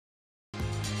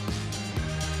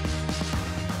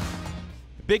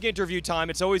big interview time.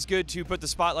 It's always good to put the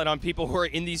spotlight on people who are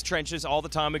in these trenches all the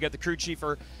time. We got the crew chief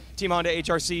for Team Honda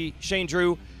HRC, Shane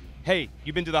Drew. Hey,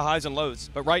 you've been through the highs and lows,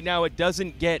 but right now it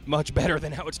doesn't get much better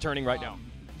than how it's turning right now.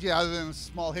 Yeah, other than a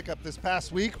small hiccup this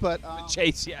past week, but The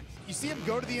chase, yeah. You see him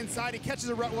go to the inside, he catches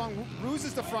a rut long,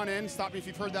 bruises the front end, stop me if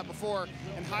you've heard that before,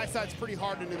 and high side's pretty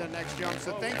hard into that next jump.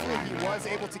 So thankfully he was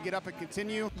able to get up and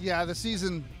continue. yeah, the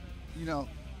season, you know,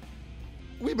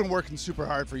 we've been working super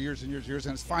hard for years and years and years,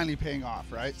 and it's finally paying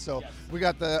off, right? So we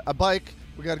got a bike,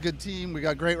 we got a good team, we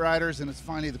got great riders, and it's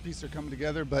finally the pieces are coming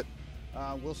together, but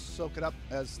we'll soak it up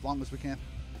as long as we can.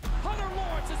 Hunter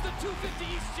Lawrence is the 250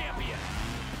 East champion.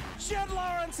 Jed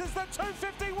Lawrence is the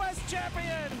 250 West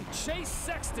champion. Chase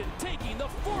Sexton taking the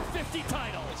 450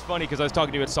 title. It's funny because I was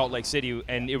talking to you at Salt Lake City,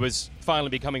 and it was finally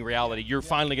becoming reality. You're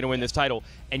finally going to win this title,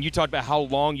 and you talked about how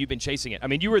long you've been chasing it. I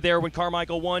mean, you were there when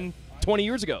Carmichael won 20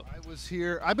 years ago. I was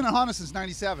here, I've been at Honda since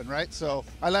 97, right? So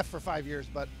I left for 5 years,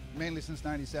 but mainly since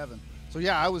 97. So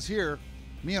yeah, I was here.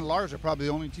 Me and Lars are probably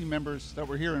the only team members that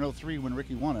were here in 03 when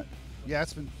Ricky won it. Yeah,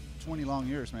 it's been 20 long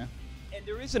years, man. And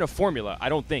there isn't a formula, I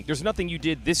don't think. There's nothing you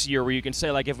did this year where you can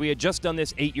say, like, if we had just done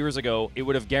this 8 years ago, it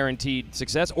would have guaranteed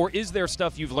success? Or is there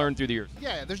stuff you've learned through the years?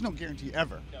 Yeah, there's no guarantee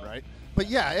ever, right? But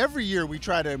yeah, every year we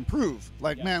try to improve.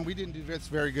 Like, man, we didn't do this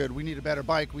very good. We need a better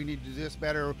bike. We need to do this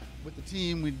better with the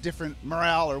team. We need different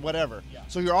morale or whatever.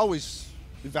 So you're always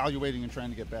evaluating and trying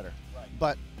to get better.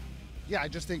 But yeah, I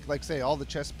just think, like, say, all the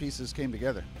chess pieces came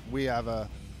together. We have a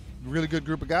really good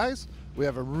group of guys. We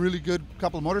have a really good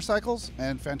couple of motorcycles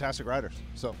and fantastic riders.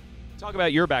 So, Talk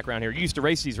about your background here. You used to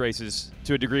race these races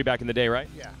to a degree back in the day, right?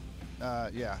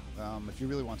 yeah. If you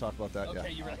really want to talk about that,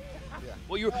 Okay, you yeah. really. Yeah.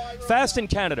 Well, you were fast in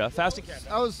Canada.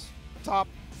 I was top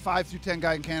 5 through 10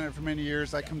 guy in Canada for many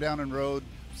years. I come down and rode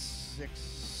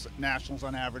 6 nationals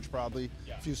on average, probably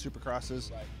a few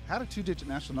supercrosses. Had a 2-digit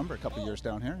national number a couple years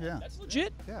down here. Yeah. That's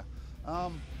legit. Yeah.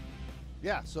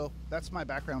 Yeah. So that's my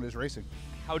background is racing.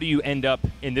 How do you end up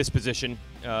in this position?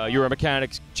 You're a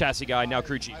mechanic, chassis guy, now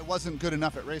crew chief. I wasn't good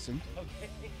enough at racing,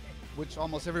 which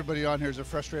almost everybody on here is a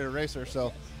frustrated racer.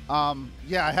 So,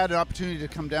 yeah, I had an opportunity to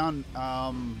come down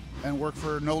and work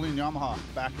for Nolene Yamaha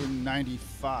back in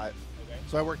 '95.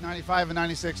 So I worked '95 and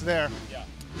 '96 there.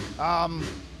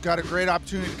 Got a great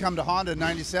opportunity to come to Honda in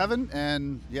 '97,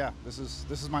 and yeah, this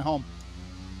is my home.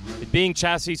 Being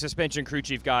chassis, suspension, crew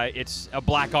chief guy, it's a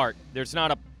black art. There's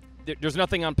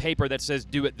nothing on paper that says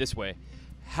do it this way.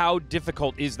 How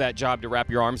difficult is that job to wrap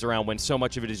your arms around when so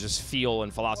much of it is just feel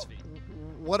and philosophy?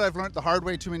 What I've learned the hard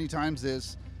way too many times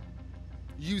is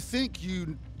you think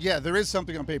there is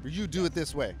something on paper. You do it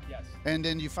this way. Yes. And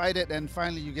then you fight it, and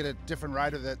finally you get a different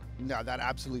rider that, no, that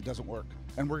absolutely doesn't work.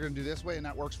 And we're going to do this way, and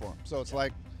that works for them. So it's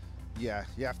like, yeah,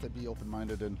 you have to be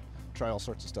open-minded and try all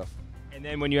sorts of stuff. And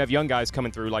then when you have young guys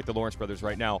coming through like the Lawrence brothers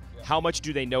right now, how much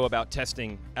do they know about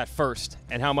testing at first,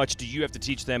 and how much do you have to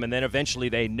teach them, and then eventually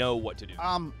they know what to do?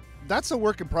 That's a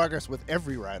work in progress with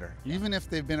every rider. Even if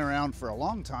they've been around for a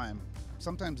long time,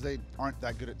 sometimes they aren't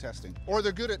that good at testing. Or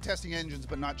they're good at testing engines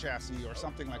but not chassis or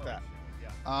something like that.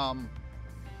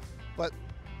 But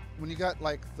when you got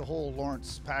like the whole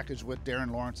Lawrence package with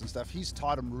Darren Lawrence and stuff, he's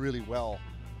taught them really well.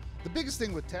 The biggest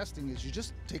thing with testing is it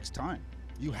just takes time.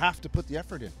 You have to put the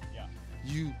effort in.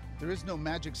 There is no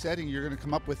magic setting you're going to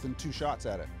come up with in 2 shots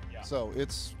at it. So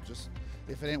it's just,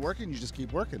 if it ain't working, you just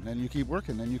keep working, and you keep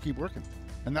working, and you keep working.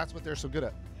 And that's what they're so good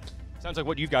at. Sounds like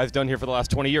what you guys done here for the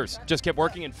last 20 years. Just kept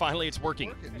working, and finally it's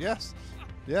working. Yes.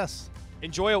 Yes.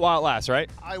 Enjoy it while it lasts, right?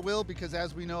 I will, because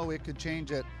as we know, it could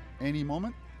change at any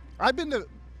moment. I've been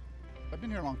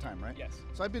here a long time, right? Yes.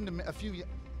 So I've been to a few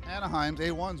Anaheims,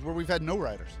 A1s, where we've had no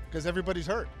riders because everybody's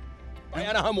hurt.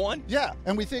 Anaheim won? Yeah,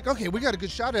 and we think, okay, we got a good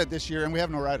shot at it this year, and we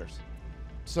have no riders.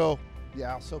 So,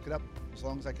 yeah, I'll soak it up as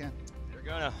long as I can. They're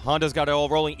gonna. Honda's got it all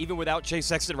rolling, even without Chase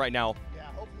Sexton right now. Yeah,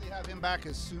 hopefully have him back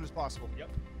as soon as possible. Yep.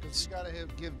 Because we got to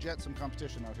give Jet some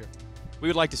competition out here. We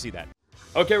would like to see that.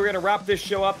 Okay, we're going to wrap this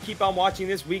show up. Keep on watching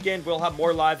this weekend. We'll have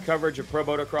more live coverage of Pro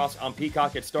Motocross on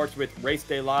Peacock. It starts with Race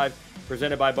Day Live,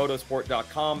 presented by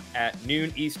Motorsport.com at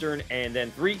noon Eastern, and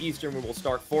then 3 Eastern, we will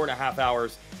start 4.5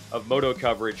 hours of moto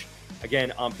coverage,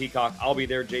 again, on Peacock. I'll be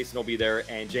there, Jason will be there,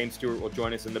 and James Stewart will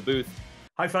join us in the booth.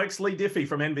 Hi, folks. Lee Diffie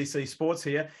from NBC Sports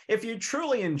here. If you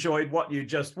truly enjoyed what you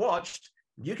just watched,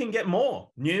 you can get more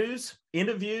news,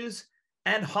 interviews,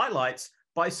 and highlights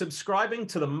by subscribing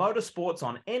to the Motorsports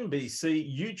on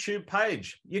NBC YouTube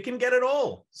page. You can get it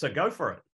all, so go for it.